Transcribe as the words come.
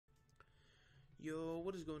Yo,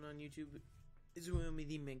 what is going on YouTube? It's going to be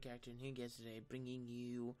the main character in here guys today, bringing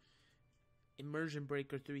you Immersion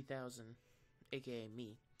Breaker 3000, aka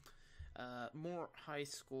me. More high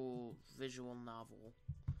school visual novel.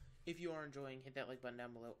 If you are enjoying, hit that like button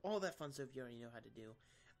down below. All that fun stuff you already know how to do.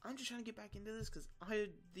 I'm just trying to get back into this because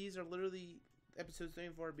these are literally episodes 3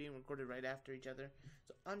 and 4 being recorded right after each other.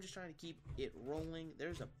 So I'm just trying to keep it rolling.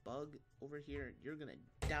 There's a bug over here. You're gonna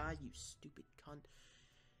die, you stupid cunt.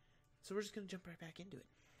 So we're just gonna jump right back into it.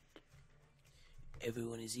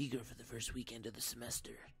 Everyone is eager for the first weekend of the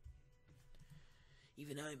semester.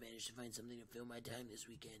 Even I managed to find something to fill my time this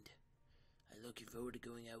weekend. I'm looking forward to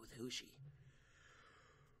going out with Hoshi.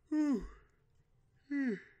 Oh,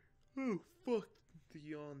 fuck the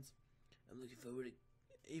yawns. I'm looking forward to,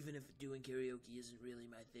 even if doing karaoke isn't really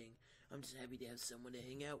my thing, I'm just happy to have someone to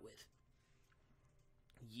hang out with.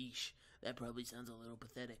 Yeesh, that probably sounds a little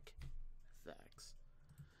pathetic. Facts.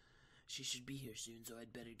 She should be here soon, so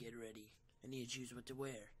I'd better get ready. I need to choose what to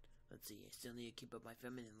wear. Let's see, I still need to keep up my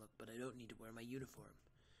feminine look, but I don't need to wear my uniform.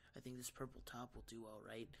 I think this purple top will do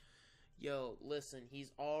alright. Yo, listen,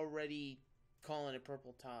 he's already calling it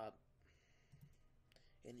purple top.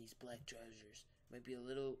 And these black trousers might be a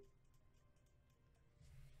little...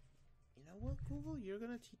 You know what, Google? You're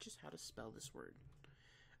gonna teach us how to spell this word.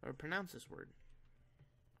 Or pronounce this word.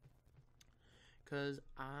 Because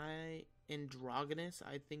androgynous,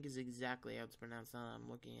 I think, is exactly how it's pronounced now that I'm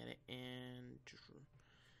looking at it.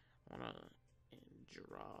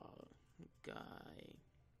 Guy.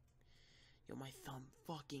 Yo, my thumb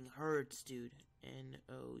fucking hurts, dude.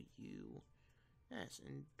 N-O-U-S,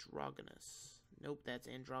 androgynous. Nope, that's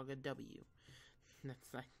androga W.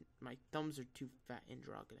 That's not, my thumbs are too fat.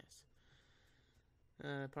 Androgynous.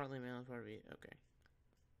 Partly male, partly, okay.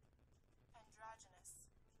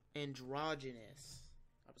 Androgynous.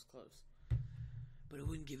 I was close. But it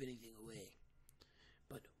wouldn't give anything away.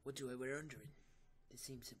 But what do I wear under it? It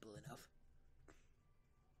seems simple enough.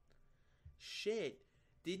 Shit.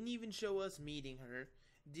 Didn't even show us meeting her.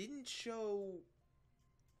 Didn't show...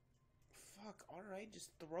 Fuck, alright,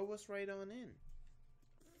 just throw us right on in.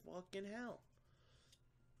 Fucking hell.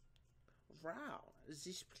 Wow,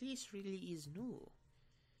 this place really is new.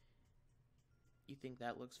 You think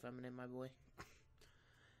that looks feminine, my boy?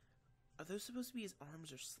 Are those supposed to be his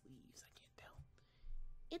arms or sleeves? I can't tell.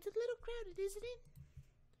 It's a little crowded, isn't it?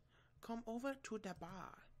 Come over to the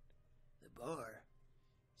bar. The bar?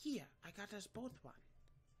 Here, I got us both one.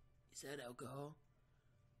 Is that alcohol?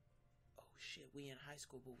 Oh shit, we in high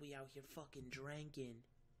school, but we out here fucking drinking.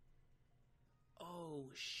 Oh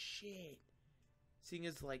shit. Seeing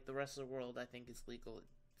as like the rest of the world, I think it's legal.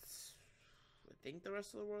 I think the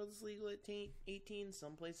rest of the world is legal at 18.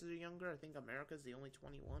 Some places are younger. I think America's the only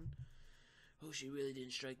 21. Oh, she really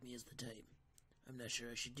didn't strike me as the type. I'm not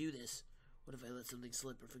sure I should do this. What if I let something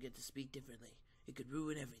slip or forget to speak differently? It could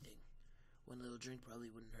ruin everything. One little drink probably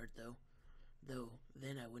wouldn't hurt, though. Though,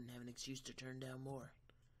 then I wouldn't have an excuse to turn down more.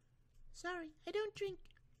 Sorry, I don't drink.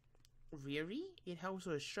 Really? It helps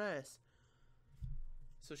with stress.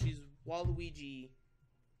 So she's Waluigi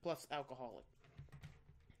plus alcoholic.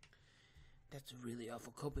 That's a really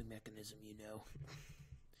awful coping mechanism, you know.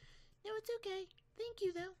 No, it's okay. Thank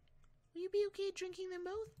you, though. Will you be okay drinking them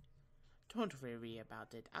both? Don't worry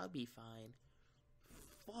about it. I'll be fine.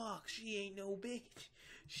 Fuck, she ain't no bitch.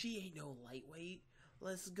 She ain't no lightweight.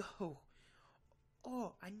 Let's go.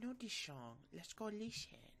 Oh, I know this song. Let's go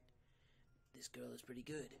listen. This girl is pretty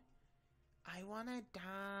good. I wanna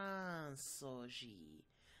dance, Soji.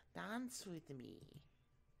 Dance with me.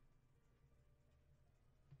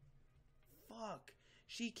 Fuck.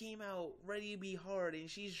 She came out ready to be hard and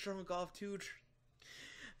she's drunk off 2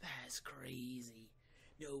 That's crazy.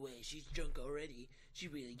 No way, she's drunk already. She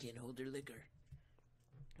really can't hold her liquor.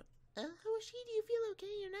 Hoshi, do you feel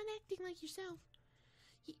okay? You're not acting like yourself.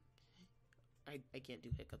 I can't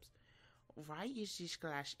do hiccups. Why is this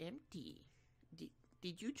glass empty?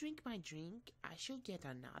 Did you drink my drink? I should get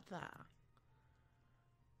another.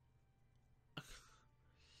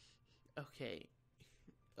 Okay.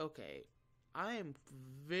 I am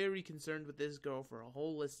very concerned with this girl for a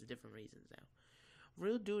whole list of different reasons now.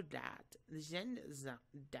 We'll do that. Then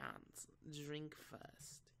dance. Drink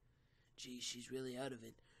first. Geez, she's really out of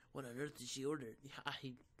it. What on earth did she order?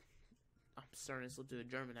 I'm starting to slip to a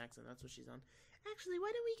German accent. That's what she's on. Actually,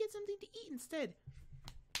 why don't we get something to eat instead?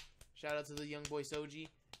 Shout out to the young boy Soji,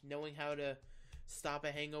 knowing how to stop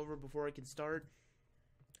a hangover before it can start.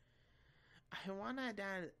 I wanna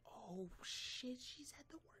dance. Oh shit, she said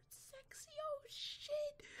the word sexy. Oh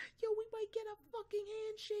shit. Yo, we might get a fucking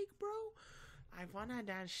handshake, bro. I wanna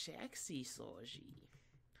dance sexy, Soji.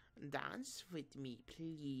 Dance with me,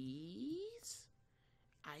 please.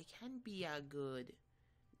 I can be a good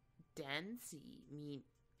dancer.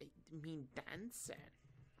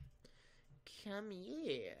 Come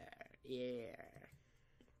here.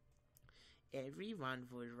 Everyone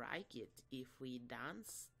would like it if we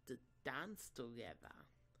dance together.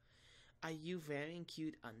 Are you wearing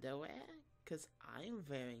cute underwear? 'Cause I'm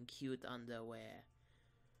wearing cute underwear.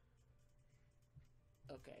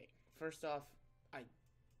 Okay, first off, I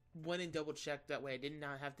went and double checked, that way I did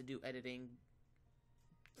not have to do editing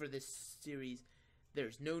for this series.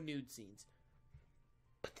 There's no nude scenes.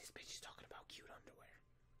 But this bitch is talking about cute underwear.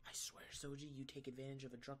 I swear, Soji, you take advantage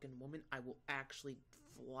of a drunken woman, I will actually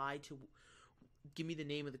fly to... Give me the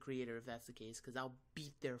name of the creator if that's the case, because I'll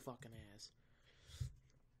beat their fucking ass.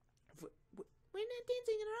 We're not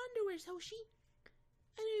dancing in our underwear, Hoshi.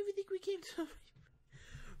 I don't even think we came to...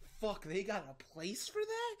 Fuck, they got a place for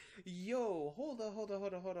that? Yo, hold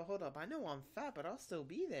up. I know I'm fat, but I'll still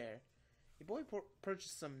be there. Your boy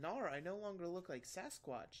purchased some Nar. I no longer look like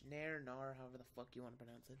Sasquatch. Nar, however the fuck you want to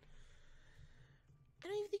pronounce it. I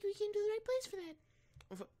don't even think we came to the right place for that.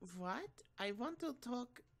 What? I want to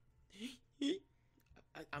talk...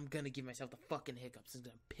 I'm gonna give myself the fucking hiccups. It's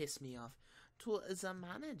gonna piss me off. To the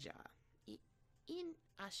manager. In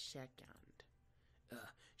a second.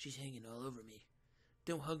 She's hanging all over me.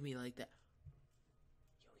 Don't hug me like that.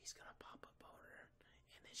 Yo, he's gonna pop up on her.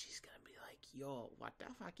 And then she's gonna be like, yo, what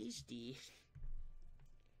the fuck is this?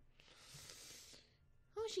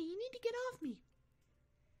 Hoshi, you need to get off me.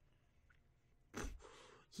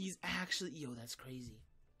 He's actually... Yo, that's crazy.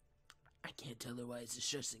 I can't tell her why it's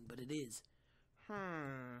distressing, but it is.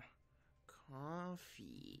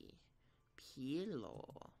 Coffee.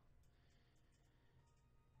 Pillow.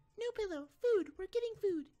 No pillow. Food. We're getting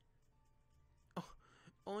food. Oh,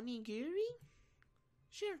 onigiri?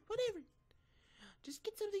 Sure, whatever. Just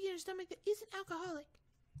get something in your stomach that isn't alcoholic.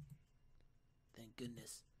 Thank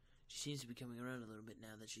goodness. She seems to be coming around a little bit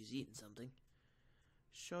now that she's eaten something.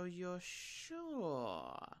 So you're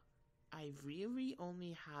sure I really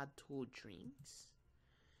only had 2 drinks?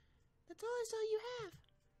 That's all I saw you have.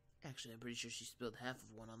 Actually, I'm pretty sure she spilled half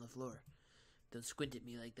of one on the floor. Don't squint at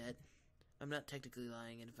me like that. I'm not technically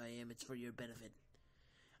lying, and if I am, it's for your benefit.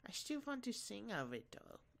 I still want to sing of it,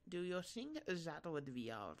 though. Do you think that would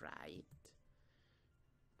be alright?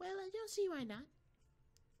 Well, I don't see why not.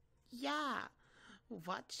 Yeah.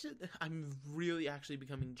 What should... I'm really actually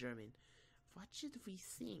becoming German. What should we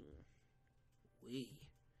sing?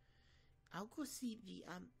 I'll go see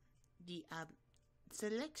the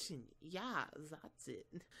selection. Yeah, that's it.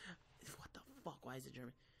 What the fuck? Why is it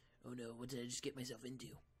German? Oh no, what did I just get myself into?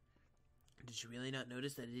 Did she really not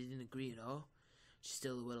notice that I didn't agree at all? She's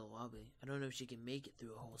still a little wobbly. I don't know if she can make it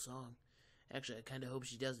through a whole song. Actually, I kinda hope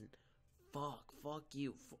she doesn't. Fuck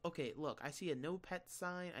you. Okay, look, I see a no pet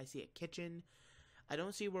sign. I see a kitchen. I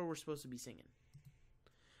don't see where we're supposed to be singing.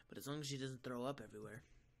 But as long as she doesn't throw up everywhere.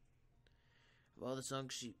 Of all the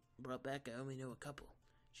songs she brought back, I only know a couple.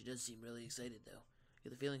 She does seem really excited, though. I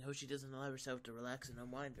get the feeling Hoshi doesn't allow herself to relax and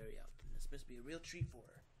unwind very often. This must be a real treat for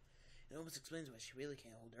her. It almost explains why she really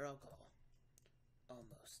can't hold her alcohol.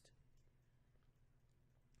 Almost.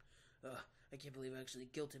 I can't believe I actually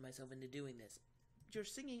guilted myself into doing this. You're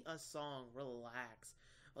singing a song. Relax.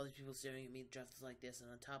 All these people staring at me dressed like this, and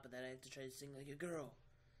on top of that, I have to try to sing like a girl.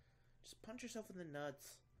 Just punch yourself in the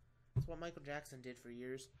nuts. That's what Michael Jackson did for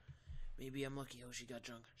years. Maybe I'm lucky how she got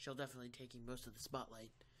drunk. She'll definitely taking most of the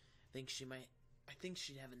spotlight. I think she'd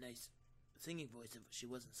have a nice singing voice if she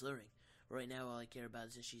wasn't slurring. Right now, all I care about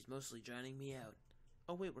is that she's mostly drowning me out.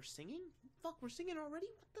 Oh wait, we're singing? Fuck, we're singing already?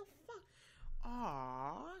 What the fuck?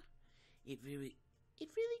 Aww. It's really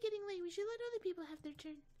getting late. We should let other people have their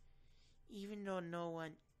turn. Even though no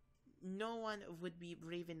one would be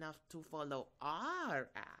brave enough to follow our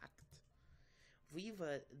act. We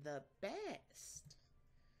were the best.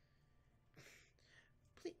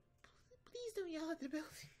 Please don't yell at the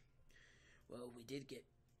building. Well, we did get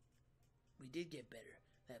better.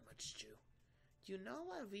 That much is true. Do you know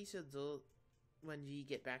what we should do when we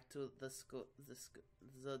get back to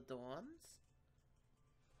the dorms?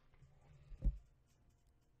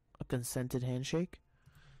 A consented handshake?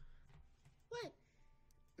 What?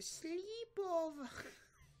 Sleepover.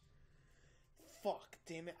 Fuck,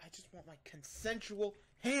 damn it. I just want my consensual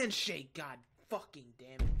handshake. God fucking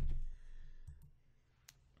damn it.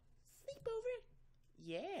 Sleepover?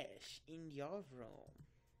 Yes, in your room.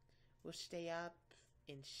 We'll stay up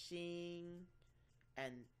and sing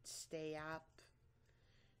and stay up.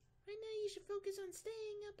 Right now you should focus on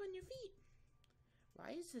staying up on your feet.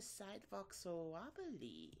 Why is the sidewalk so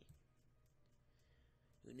wobbly?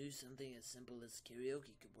 Who knew something as simple as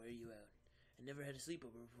karaoke could wear you out? I never had a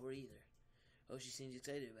sleepover before either. Oh, she seems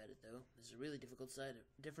excited about it, though. There's a really different side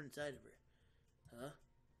of her. Huh?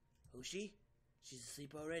 Hoshi? She's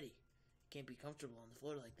asleep already. Can't be comfortable on the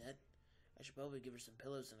floor like that. I should probably give her some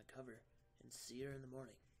pillows and a cover and see her in the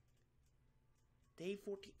morning. Day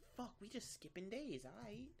 14. Fuck, we just skipping days,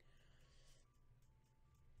 alright?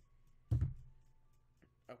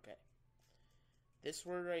 Okay. This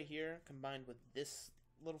word right here, combined with this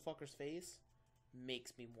little fucker's face,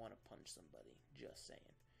 makes me want to punch somebody. Just saying.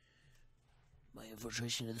 My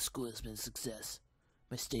infiltration of the school has been a success.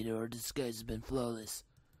 My state-of-art disguise has been flawless.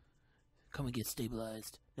 Come and get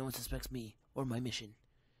stabilized. No one suspects me or my mission.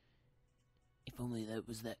 If only it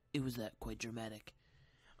was that quite dramatic.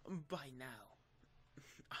 By now.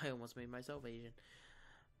 I almost made myself Asian.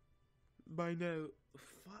 By now.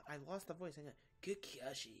 Fuck, I lost the voice. Hang on.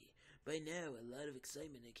 Kakashi. By now, a lot of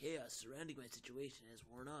excitement and chaos surrounding my situation has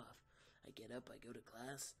worn off. I get up, I go to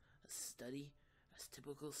class, I study, a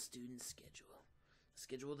typical student schedule. A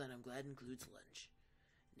schedule that I'm glad includes lunch.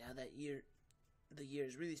 Now that the year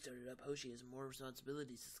has really started up, Hoshi has more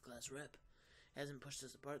responsibilities as class rep. Hasn't pushed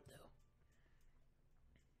us apart, though.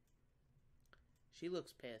 She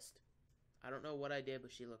looks pissed. I don't know what I did,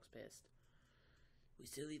 but she looks pissed. We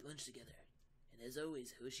still eat lunch together. And as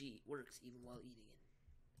always, Hoshi works even while eating it.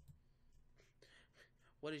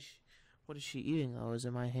 What is she eating? Oh, is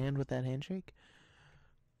it my hand with that handshake?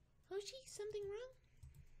 Hoshi, something wrong?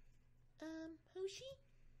 Hoshi?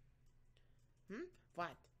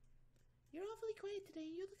 What? You're awfully quiet today.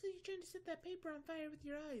 You look like you're trying to set that paper on fire with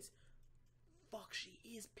your eyes. Fuck, she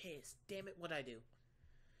is pissed. Damn it, what'd I do?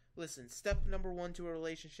 Listen, step number 1 to a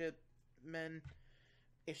relationship, men.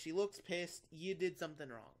 If she looks pissed, you did something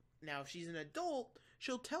wrong. Now, if she's an adult,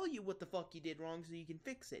 she'll tell you what the fuck you did wrong so you can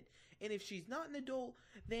fix it. And if she's not an adult,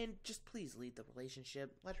 then just please leave the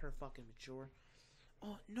relationship. Let her fucking mature.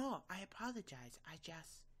 Oh, no, I apologize.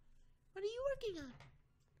 What are you working on?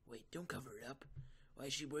 Wait, don't cover it up. Why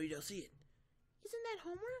is she worried I'll see it? Isn't that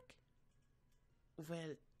homework?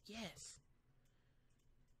 Well, yes.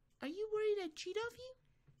 Are you worried I'd cheat off you?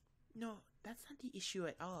 No, that's not the issue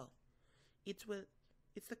at all. It's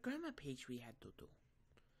the grammar page we had to do.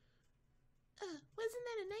 Wasn't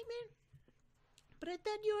that a nightmare? But I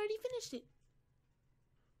thought you already finished it.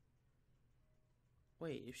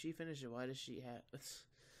 Wait, if she finished it, why does she have...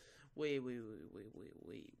 Wait.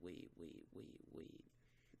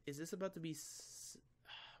 Is this about to be...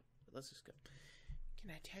 Let's just go.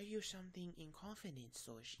 Can I tell you something in confidence,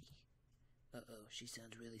 Soshi? Uh-oh, she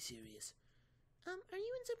sounds really serious. Are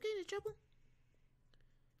you in some kind of trouble?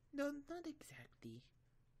 No, not exactly.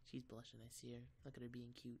 She's blushing, I see her. Look at her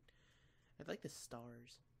being cute. I like the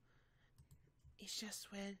stars. It's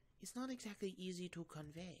just, well, it's not exactly easy to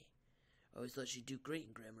convey. I always thought she'd do great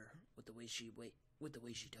in grammar with the way she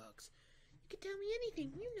talks. You can tell me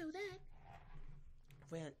anything, you know that.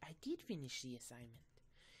 Well, I did finish the assignment.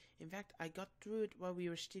 In fact, I got through it while we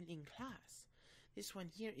were still in class. This one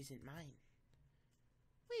here isn't mine.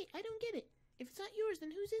 Wait, I don't get it. If it's not yours,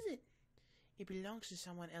 then whose is it? It belongs to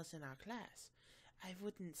someone else in our class. I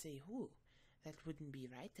wouldn't say who. That wouldn't be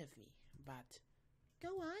right of me, but...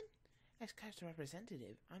 Go on. As class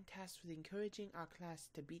representative, I'm tasked with encouraging our class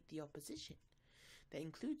to beat the opposition. That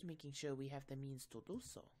includes making sure we have the means to do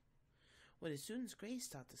so. When the students' grades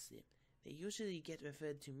start to slip, they usually get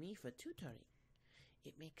referred to me for tutoring.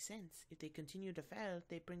 It makes sense. If they continue to fail,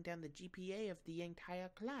 they bring down the GPA of the entire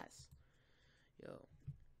class. Yo,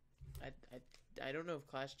 I don't know if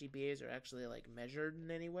class GPAs are actually like measured in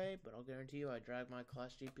any way, but I'll guarantee you I drag my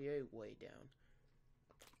class GPA way down.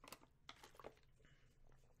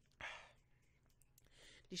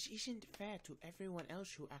 This isn't fair to everyone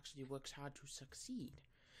else who actually works hard to succeed.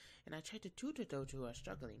 And I try to tutor those who are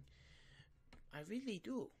struggling. I really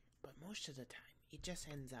do, but most of the time, it just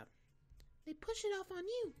ends up. They push it off on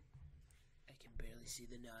you. I can barely see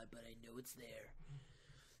the nod, but I know it's there.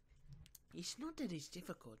 It's not that it's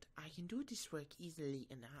difficult. I can do this work easily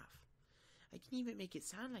enough. I can even make it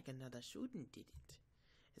sound like another student did it.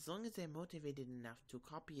 As long as they're motivated enough to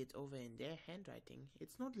copy it over in their handwriting,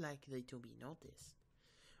 it's not likely to be noticed.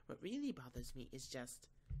 What really bothers me is just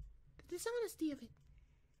the dishonesty of it.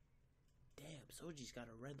 Damn, Soji's got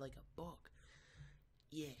a read like a book.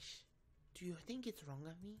 Yes. Do you think it's wrong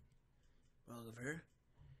of me? Wrong of her?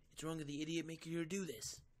 It's wrong of the idiot making her do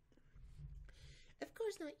this. Of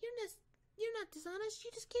course not. You're not dishonest.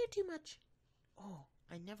 You just care too much. Oh,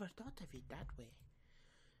 I never thought of it that way.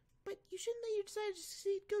 But you shouldn't let your desire to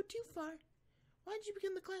succeed go too far. Why did you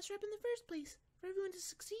become the class rep in the first place? For everyone to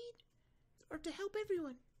succeed? Or to help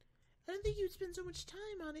everyone? I don't think you'd spend so much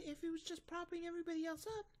time on it if it was just propping everybody else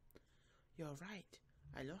up. You're right.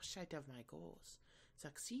 I lost sight of my goals.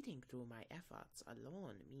 Succeeding through my efforts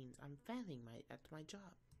alone means I'm failing at my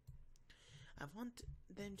job. I want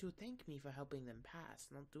them to thank me for helping them pass,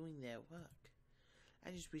 not doing their work. I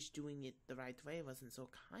just wish doing it the right way wasn't so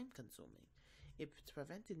time-consuming. It's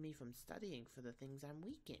prevented me from studying for the things I'm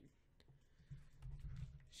weak in.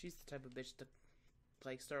 She's the type of bitch to,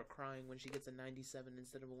 like, start crying when she gets a 97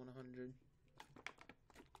 instead of a 100.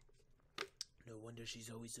 No wonder she's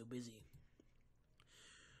always so busy.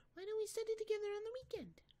 Why don't we study together on the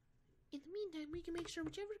weekend? In the meantime, we can make sure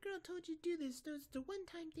whichever girl told you to do this knows it's a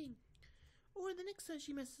one-time thing. Or the next time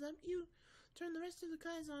she messes up, you turn the rest of the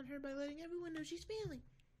class on her by letting everyone know she's failing.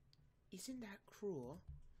 Isn't that cruel?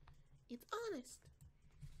 It's honest.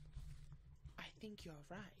 I think you're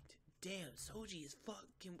right. Damn, Soji is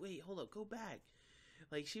fucking... Wait, hold up, go back.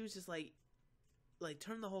 Like, she was just like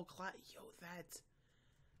turn the whole class... Yo,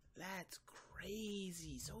 that's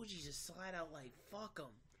crazy. Soji just slide out like, fuck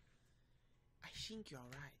him. I think you're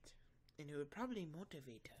right. And it would probably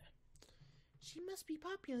motivate her. She must be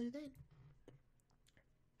popular then.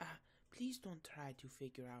 Please don't try to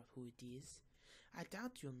figure out who it is. I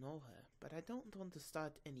doubt you'll know her, but I don't want to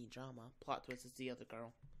start any drama. Plot twist, it's the other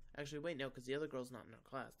girl. Actually, wait, no, because the other girl's not in her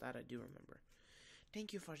class. That I do remember.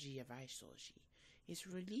 Thank you for the advice, Soji. It's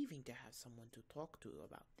relieving to have someone to talk to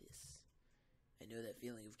about this. I know that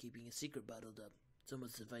feeling of keeping a secret bottled up. It's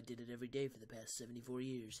almost as if I did it every day for the past 74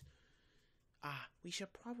 years. We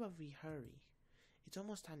should probably hurry. It's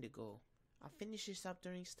almost time to go. I'll finish this up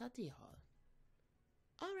during study hall.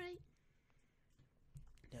 Alright.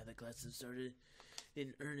 Now that classes have started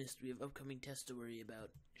in earnest, we have upcoming tests to worry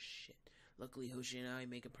about. Shit. Luckily, Hoshi and I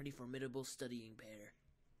make a pretty formidable studying pair.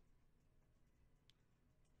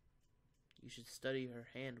 You should study her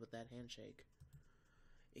hand with that handshake.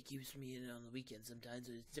 It keeps me in on the weekend sometimes,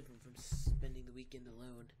 but it's different from spending the weekend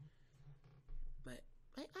alone.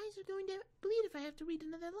 My eyes are going to bleed if I have to read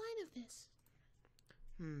another line of this.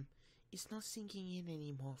 It's not sinking in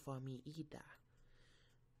anymore for me either.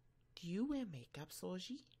 Do you wear makeup,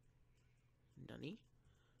 Soji? Nani?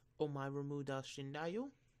 Omaru da Shindayo?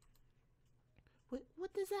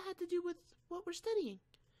 What does that have to do with what we're studying?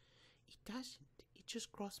 It doesn't. It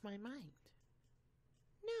just crossed my mind.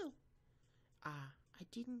 No. I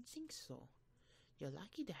didn't think so. You're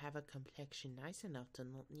lucky to have a complexion nice enough to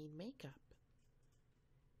not need makeup.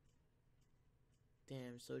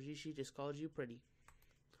 Damn, Soji, she just called you pretty.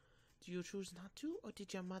 Do you choose not to, or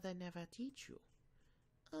did your mother never teach you?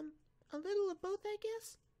 A little of both, I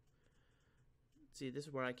guess. See, this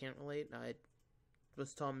is where I can't relate. I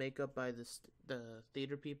was taught makeup by the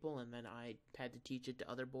theater people, and then I had to teach it to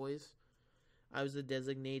other boys. I was the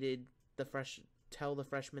designated, tell the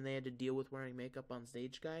freshmen they had to deal with wearing makeup on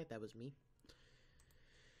stage guy. That was me.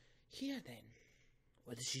 Here then.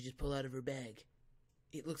 What did she just pull out of her bag?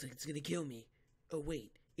 It looks like it's gonna kill me. Oh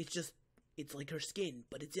wait, it's like her skin,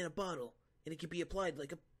 but it's in a bottle, and it can be applied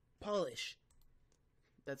like a polish.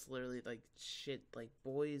 That's literally like shit, like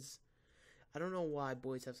boys. I don't know why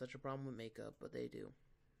boys have such a problem with makeup, but they do.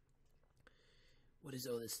 What is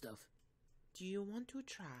all this stuff? Do you want to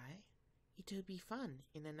try? It'll be fun,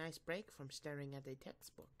 in a nice break from staring at a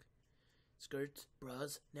textbook. Skirts,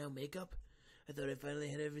 bras, now makeup? I thought I finally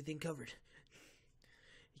had everything covered.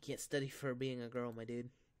 You can't study for being a girl, my dude.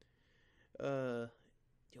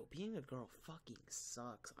 Yo, being a girl fucking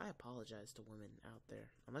sucks. I apologize to women out there.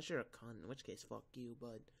 Unless you're a cunt, in which case, fuck you,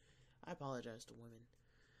 but I apologize to women.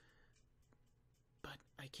 But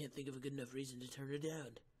I can't think of a good enough reason to turn her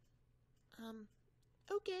down.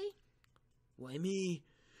 Okay. Why me?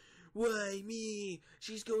 Why me?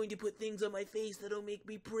 She's going to put things on my face that'll make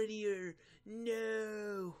me prettier.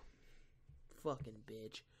 No. Fucking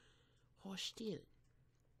bitch. Hostile.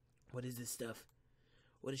 What is this stuff?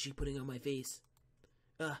 What is she putting on my face?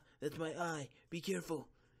 That's my eye. Be careful.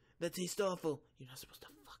 That tastes awful. You're not supposed to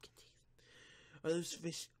fucking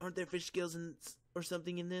taste. Aren't there fish scales or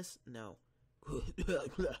something in this? No.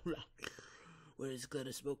 Where does cloud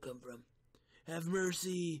of smoke come from? Have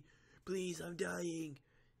mercy. Please, I'm dying.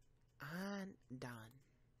 And done.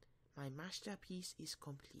 My masterpiece is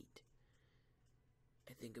complete.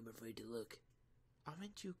 I think I'm afraid to look.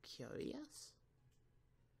 Aren't you curious?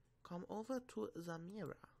 Come over to the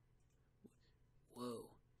mirror. Whoa.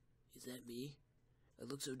 Is that me? I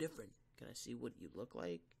look so different. Can I see what you look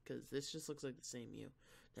like? Because this just looks like the same you.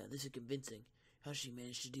 Now this is convincing. How'd she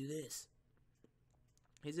manage to do this?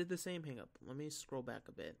 Is it the same? Hang up. Let me scroll back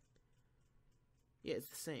a bit. Yeah, it's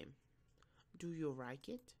the same. Do you like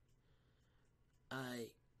it?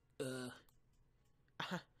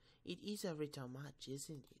 It is a little much,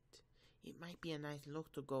 isn't it? It might be a nice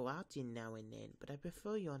look to go out in now and then, but I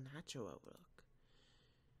prefer your natural look.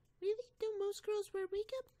 Really? Don't most girls wear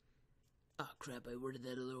makeup? Ah, crap, I worded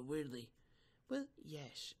that a little weirdly. Well,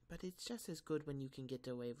 yes, but it's just as good when you can get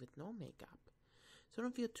away with no makeup. So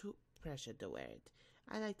don't feel too pressured to wear it.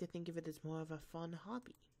 I like to think of it as more of a fun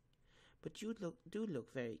hobby. But you do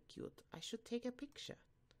look very cute. I should take a picture.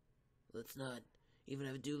 Let's not. Even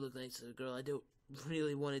if I do look like a girl, I don't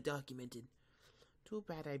really want it documented. Too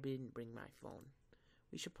bad I didn't bring my phone.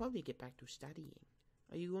 We should probably get back to studying.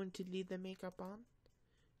 Are you going to leave the makeup on?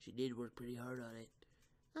 She did work pretty hard on it.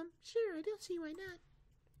 Sure, I don't see why not.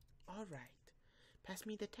 All right. Pass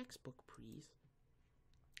me the textbook, please.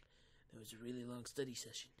 That was a really long study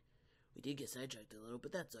session. We did get sidetracked a little,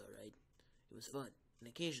 but that's alright. It was fun, and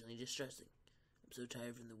occasionally distressing. I'm so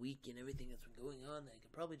tired from the week and everything that's been going on that I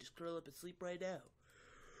could probably just curl up and sleep right now.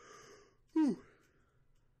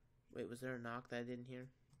 Wait, was there a knock that I didn't hear?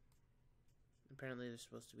 Apparently there's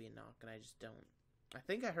supposed to be a knock, and I just don't. I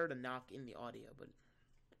think I heard a knock in the audio, but...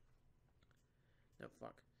 No,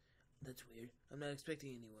 fuck. That's weird. I'm not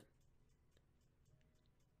expecting anyone.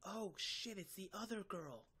 Oh, shit, it's the other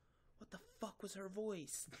girl. What the fuck was her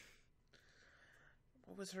voice?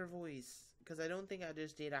 What was her voice? Because I don't think I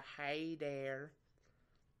just did a hey there.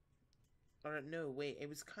 Or, no, wait, it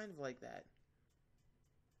was kind of like that.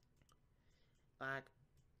 Like,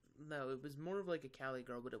 no, it was more of like a Cali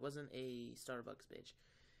girl, but it wasn't a Starbucks bitch.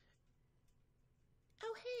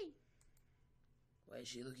 Oh, hey. Why is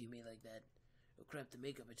she looking at me like that? Oh crap, the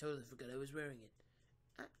makeup, I totally forgot I was wearing it.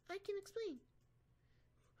 I can explain.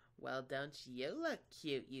 Well, don't you look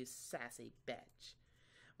cute, you sassy bitch.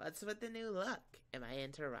 What's with the new look? Am I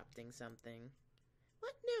interrupting something?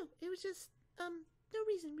 What? No, it was just, no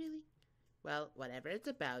reason, really. Well, whatever it's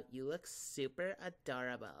about, you look super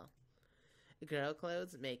adorable. Girl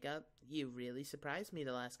clothes, makeup, you really surprised me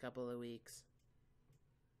the last couple of weeks.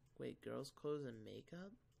 Wait, girls' clothes and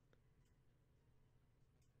makeup?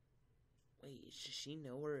 Wait, does she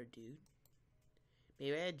know we're a dude?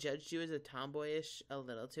 Maybe I judged you as a tomboyish a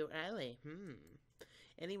little too early.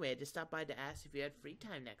 Anyway, I just stopped by to ask if you had free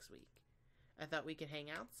time next week. I thought we could hang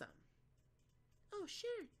out some. Oh,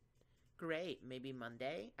 sure. Great, maybe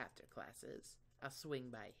Monday after classes. I'll swing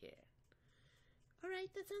by here.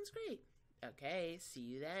 Alright, that sounds great. Okay, see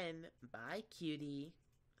you then. Bye, cutie.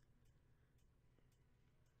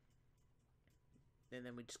 And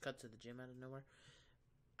then we just cut to the gym out of nowhere.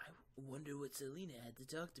 I wonder what Selena had to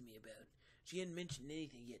talk to me about. She hadn't mentioned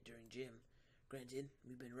anything yet during gym. Granted,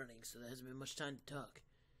 we've been running, so there hasn't been much time to talk.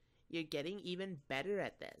 You're getting even better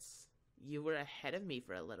at this. You were ahead of me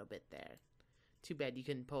for a little bit there. Too bad you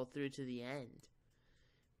couldn't pull through to the end.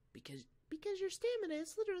 Because your stamina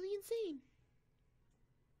is literally insane.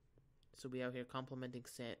 So we out here complimenting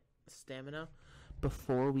stamina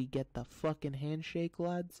before we get the fucking handshake,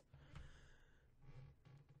 lads?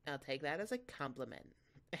 I'll take that as a compliment.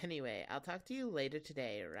 Anyway, I'll talk to you later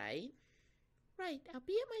today, right? Right, I'll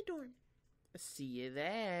be at my dorm. See you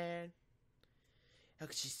there. How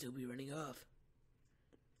could she still be running off?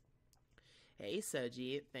 Hey,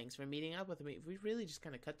 Soji, thanks for meeting up with me. We really just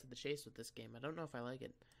kind of cut to the chase with this game. I don't know if I like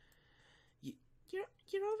it.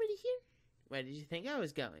 You're already here? Where did you think I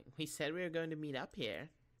was going? We said we were going to meet up here.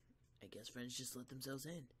 I guess friends just let themselves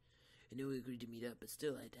in. I knew we agreed to meet up, but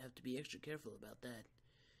still, I'd have to be extra careful about that.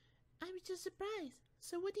 I was just surprised.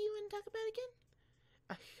 So what do you want to talk about again?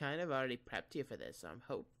 I kind of already prepped you for this, so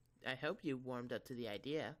I hope you warmed up to the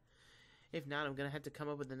idea. If not, I'm going to have to come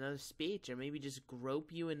up with another speech, or maybe just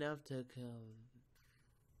grope you enough to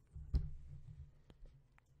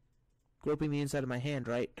Groping the inside of my hand,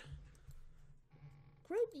 right?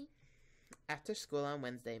 Grope me? After school on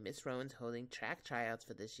Wednesday, Miss Rowan's holding track tryouts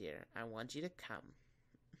for this year. I want you to come.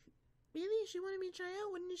 Really? If she wanted me to try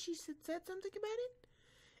out, wouldn't she said something about it?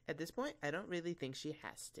 At this point, I don't really think she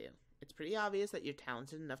has to. It's pretty obvious that you're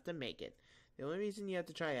talented enough to make it. The only reason you have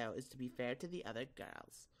to try out is to be fair to the other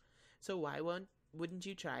girls. So why wouldn't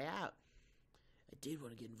you try out? I did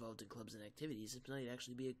want to get involved in clubs and activities. It might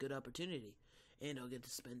actually be a good opportunity. And I'll get to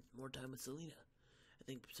spend more time with Selena. I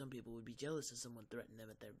think some people would be jealous if someone threatened them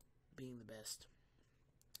at their being the best.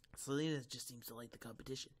 Selena just seems to like the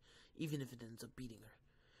competition, even if it ends up beating her.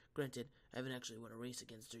 Granted, I haven't actually won a race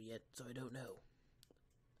against her yet, so I don't know.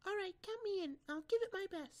 Alright, count me in. I'll give it my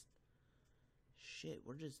best. Shit,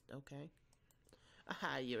 we're just... okay.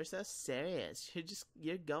 Aha, you're so serious.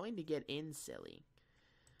 You're going to get in, silly.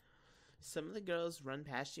 Some of the girls run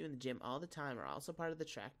past you in the gym all the time are also part of the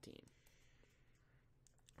track team.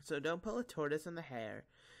 So don't pull a tortoise in the hair,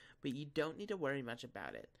 but you don't need to worry much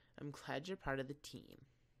about it. I'm glad you're part of the team.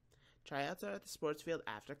 Tryouts are at the sports field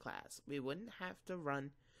after class. We won't have to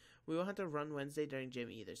run Wednesday during gym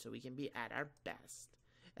either, so we can be at our best.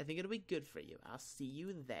 I think it'll be good for you. I'll see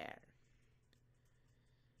you there.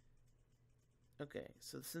 Okay,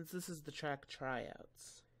 so since this is the track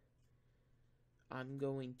tryouts, I'm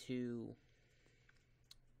going to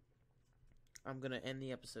end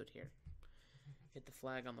the episode here. Hit the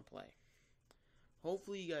flag on the play.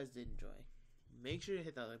 Hopefully you guys did enjoy. Make sure to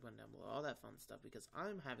hit that like button down below, all that fun stuff, because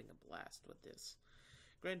I'm having a blast with this.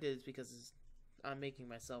 Granted, it's because I'm making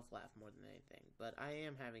myself laugh more than anything, but I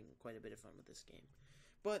am having quite a bit of fun with this game.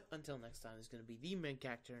 But until next time, it's going to be the main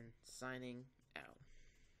character signing out.